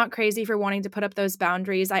 You're not crazy for wanting to put up those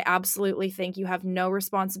boundaries. I absolutely think you have no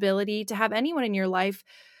responsibility to have anyone in your life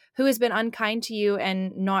who has been unkind to you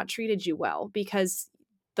and not treated you well, because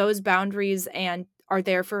those boundaries and are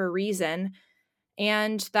there for a reason,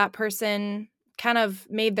 and that person kind of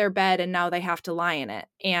made their bed and now they have to lie in it.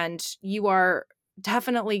 And you are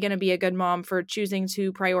definitely going to be a good mom for choosing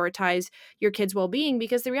to prioritize your kids' well-being,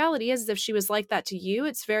 because the reality is if she was like that to you,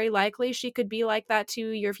 it's very likely she could be like that to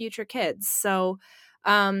your future kids. So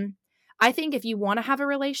um I think if you want to have a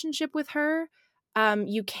relationship with her,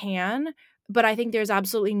 you can, but I think there's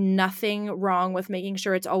absolutely nothing wrong with making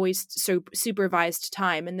sure it's always supervised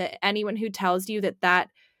time, and that anyone who tells you that that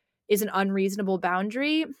is an unreasonable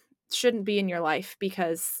boundary shouldn't be in your life,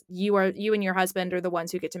 because you and your husband are the ones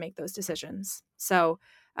who get to make those decisions. So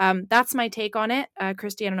that's my take on it.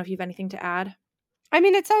 Christy, I don't know if you have anything to add. I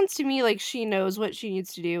mean, it sounds to me like she knows what she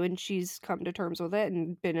needs to do and she's come to terms with it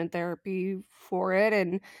and been in therapy for it.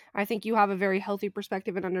 And I think you have a very healthy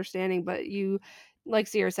perspective and understanding. But you, like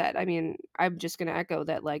Sierra said, I mean, I'm just going to echo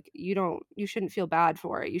that, like, you shouldn't feel bad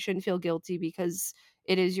for it. You shouldn't feel guilty, because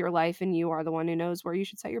it is your life and you are the one who knows where you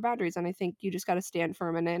should set your boundaries. And I think you just got to stand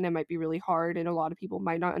firm in it. And it might be really hard. And a lot of people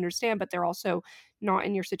might not understand, but they're also not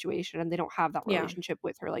in your situation and they don't have that Yeah. relationship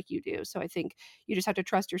with her like you do. So I think you just have to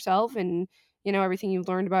trust yourself and everything you've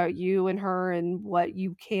learned about you and her and what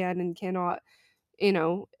you can and cannot,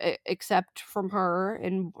 accept from her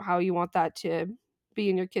and how you want that to be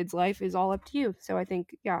in your kid's life is all up to you. So I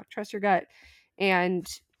think, yeah, trust your gut and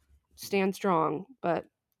stand strong. But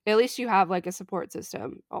at least you have like a support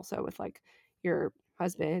system also with like your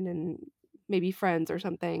husband and maybe friends or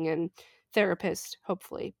something and therapist,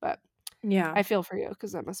 hopefully. But Yeah. I feel for you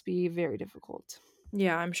because that must be very difficult.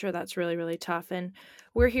 Yeah, I'm sure that's really, really tough. And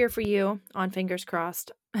we're here for you on Fingers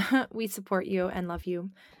Crossed. We support you and love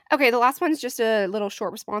you. Okay, the last one's just a little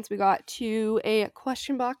short response we got to a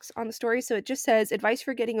question box on the story. So it just says advice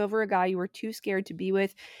for getting over a guy you were too scared to be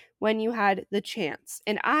with when you had the chance.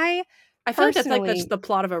 And I I feel like that's personally, the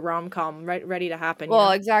plot of a rom-com, right, ready to happen,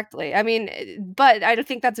 well, exactly. I mean, but I don't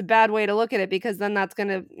think that's a bad way to look at it, because then that's going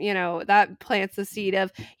to, that plants the seed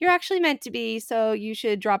of you're actually meant to be, so you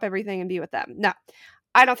should drop everything and be with them. No,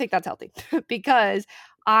 I don't think that's healthy because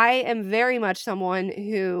I am very much someone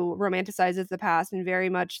who romanticizes the past and very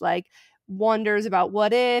much like wonders about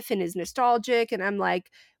what if and is nostalgic. And I'm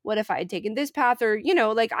like, what if I had taken this path? Or,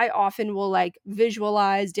 like I often will like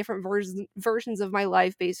visualize different versions of my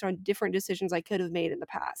life based on different decisions I could have made in the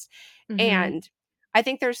past. Mm-hmm. And I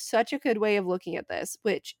think there's such a good way of looking at this,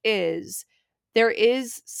 which is there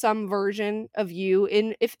is some version of you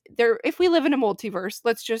in if we live in a multiverse,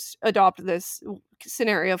 let's just adopt this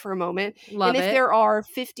scenario for a moment. And Love if it. there are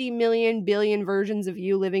 50 million billion versions of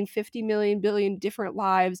you living 50 million billion different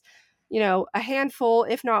lives, a handful,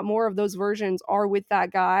 if not more, of those versions are with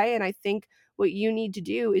that guy. And I think what you need to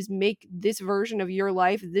do is make this version of your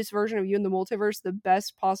life, this version of you in the multiverse, the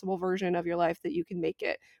best possible version of your life that you can make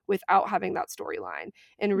it without having that storyline,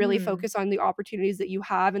 and really Mm. focus on the opportunities that you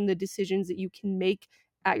have and the decisions that you can make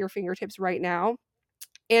at your fingertips right now.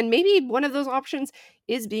 And maybe one of those options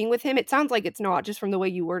is being with him. It sounds like it's not, just from the way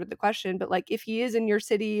you worded the question, but like if he is in your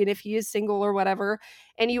city and if he is single or whatever,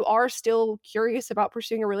 and you are still curious about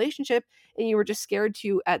pursuing a relationship and you were just scared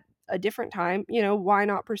to at a different time, why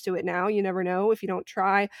not pursue it now? You never know if you don't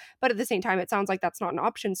try. But at the same time, it sounds like that's not an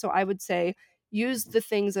option. So I would say use the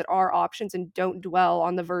things that are options and don't dwell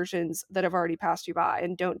on the versions that have already passed you by,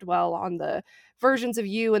 and don't dwell on the versions of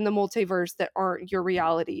you in the multiverse that aren't your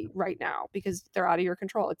reality right now, because they're out of your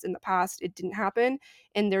control. It's in the past, it didn't happen,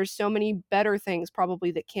 and there's so many better things probably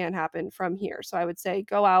that can happen from here. So I would say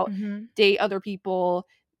go out, Mhm. date other people,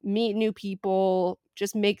 meet new people,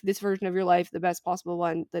 just make this version of your life the best possible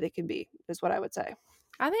one that it can be, is what I would say.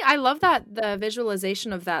 I think I love that the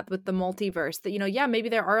visualization of that with the multiverse that, yeah, maybe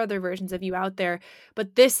there are other versions of you out there,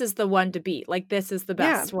 but this is the one to beat. Like, this is the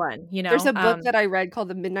Yeah. best one, you There's know? a book that I read called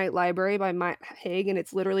The Midnight Library by Matt Haig, and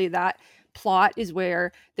it's literally that plot is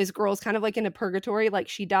where this girl's kind of like in a purgatory, like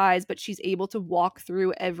she dies, but she's able to walk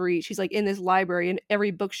through she's like in this library, and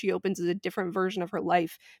every book she opens is a different version of her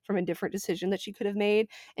life from a different decision that she could have made.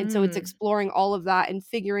 And so it's Mm. exploring all of that and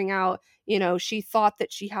figuring out, she thought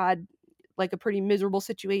that she had like a pretty miserable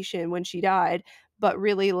situation when she died, but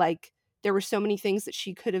really like there were so many things that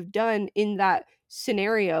she could have done in that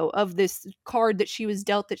scenario of this card that she was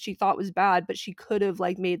dealt that she thought was bad, but she could have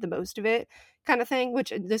like made the most of it, kind of thing.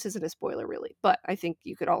 Which this isn't a spoiler really, but I think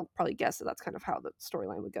you could all probably guess that that's kind of how the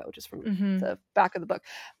storyline would go just from Mhm. the back of the book.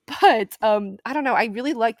 But I don't know, I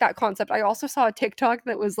really like that concept. I also saw a TikTok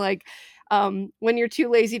that was like, when you're too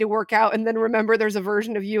lazy to work out, and then remember there's a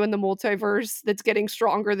version of you in the multiverse that's getting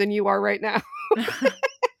stronger than you are right now.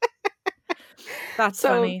 That's So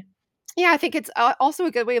funny. yeah, I think it's also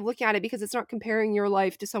a good way of looking at it, because it's not comparing your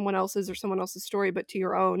life to someone else's or someone else's story, but to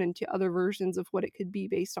your own and to other versions of what it could be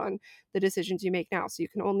based on the decisions you make now. So you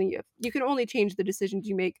can only change the decisions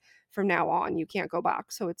you make from now on. You can't go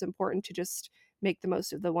back. So it's important to just make the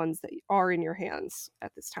most of the ones that are in your hands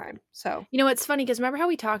at this time. So You know, it's funny because remember how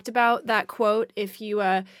we talked about that quote? If you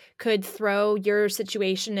could throw your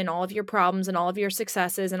situation and all of your problems and all of your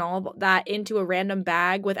successes and all of that into a random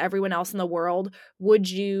bag with everyone else in the world, would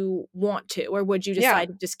you want to? Or would you yeah, decide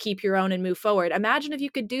to just keep your own and move forward? Imagine if you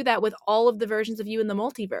could do that with all of the versions of you in the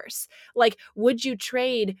multiverse. Like, would you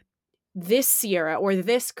trade this Sierra or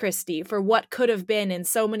this Christy for what could have been in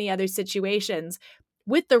so many other situations,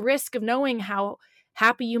 with the risk of knowing how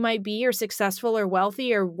happy you might be or successful or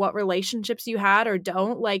wealthy or what relationships you had or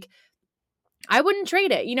don't? Like, I wouldn't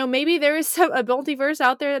trade it. Maybe there is a multiverse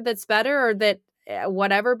out there that's better or that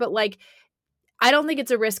whatever, but like, I don't think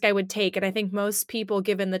it's a risk I would take. And I think most people,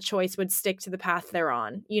 given the choice, would stick to the path they're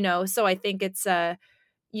on. So I think it's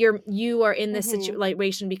you are in this hmm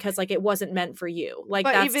situation because like it wasn't meant for you. Like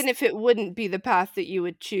but that's even if it wouldn't be the path that you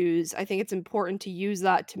would choose, I think it's important to use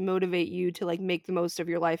that to motivate you to like make the most of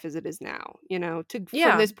your life as it is now, to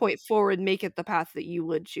from yeah, this point forward make it the path that you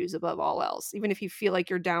would choose above all else. Even if you feel like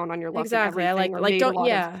you're down on your luck and exactly. I everything, like or like made a don't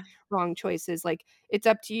lot of yeah. wrong choices, like it's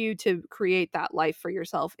up to you to create that life for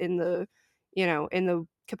yourself in the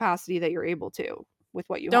capacity that you're able to, with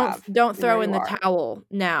what you Don't have don't and where throw in you the are. towel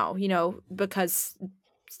now, because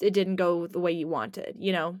it didn't go the way you wanted.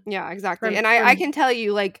 Yeah, exactly. From And I from can tell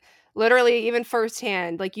you, like, literally, even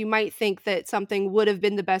firsthand, like, you might think that something would have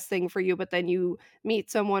been the best thing for you, but then you meet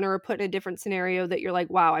someone or are put in a different scenario that you're like,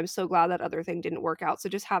 wow, I'm so glad that other thing didn't work out. So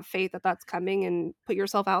just have faith that that's coming, and put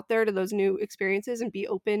yourself out there to those new experiences and be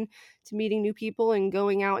open to meeting new people and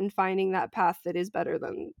going out and finding that path that is better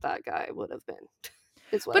than that guy would have been,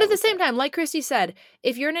 is what But I at the would say. same time, like Christy said,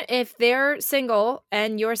 if they're single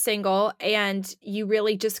and you're single and you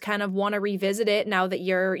really just kind of want to revisit it now that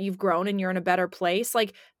you've grown and you're in a better place,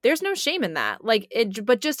 like there's no shame in that.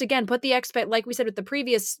 But just again, put the like we said with the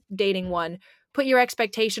previous dating one, put your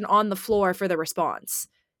expectation on the floor for the response.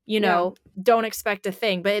 You Yeah. know, don't expect a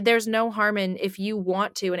thing, but there's no harm in if you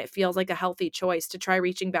want to and it feels like a healthy choice to try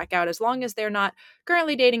reaching back out as long as they're not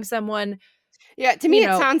currently dating someone, Yeah, to me,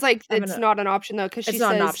 it having sounds like it's a not an option though, because she it's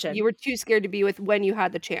not an says you option. were too scared to be with when you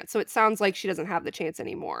had the chance. So it sounds like she doesn't have the chance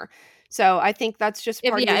anymore. So I think that's just If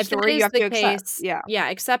part of your yeah, if that story you is have the to accept. case, Yeah. yeah,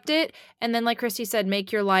 accept it, and then like Christy said,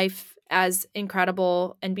 make your life as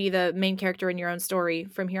incredible and be the main character in your own story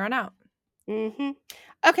from here on out. Mm-hmm.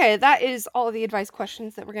 Okay, that is all of the advice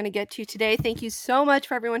questions that we're going to get to today. Thank you so much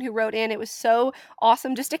for everyone who wrote in. It was so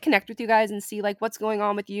awesome just to connect with you guys and see like what's going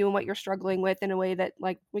on with you and what you're struggling with in a way that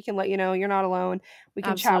like we can let you know you're not alone. We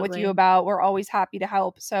can chat with you Absolutely. about. We're always happy to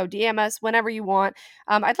help. So DM us whenever you want.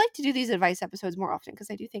 I'd like to do these advice episodes more often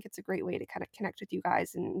because I do think it's a great way to kind of connect with you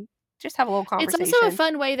guys and just have a little It's also a conversation.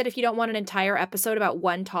 fun way that if you don't want an entire episode about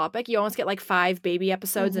one topic, you almost get like 5 baby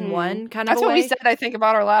episodes in Mm-hmm. one kind of a That's what we way. said, I think,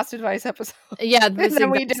 about our last advice episode. Yeah, And this then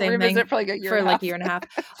we exact didn't same revisit thing for like a year and for a like a half. year and a half.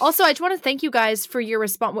 Also, I just want to thank you guys for your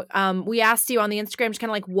response. We asked you on the Instagram just kind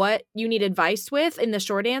of like what you need advice with in the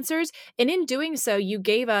short answers. And in doing so, you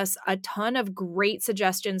gave us a ton of great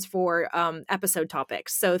suggestions for episode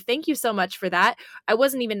topics. So thank you so much for that. I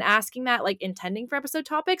wasn't even asking that, like intending for episode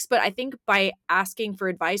topics, but I think by asking for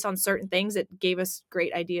advice on certain things, it gave us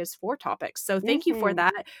great ideas for topics. So thank you for Mm-hmm.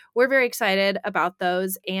 that. We're very excited about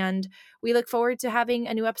those. And we look forward to having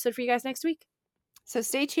a new episode for you guys next week. So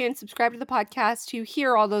stay tuned, subscribe to the podcast to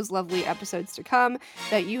hear all those lovely episodes to come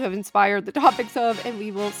that you have inspired the topics of, and we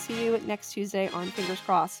will see you next Tuesday on Fingers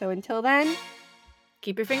Crossed. So until then,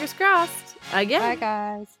 Keep your fingers crossed. Again. bye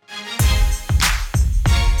guys.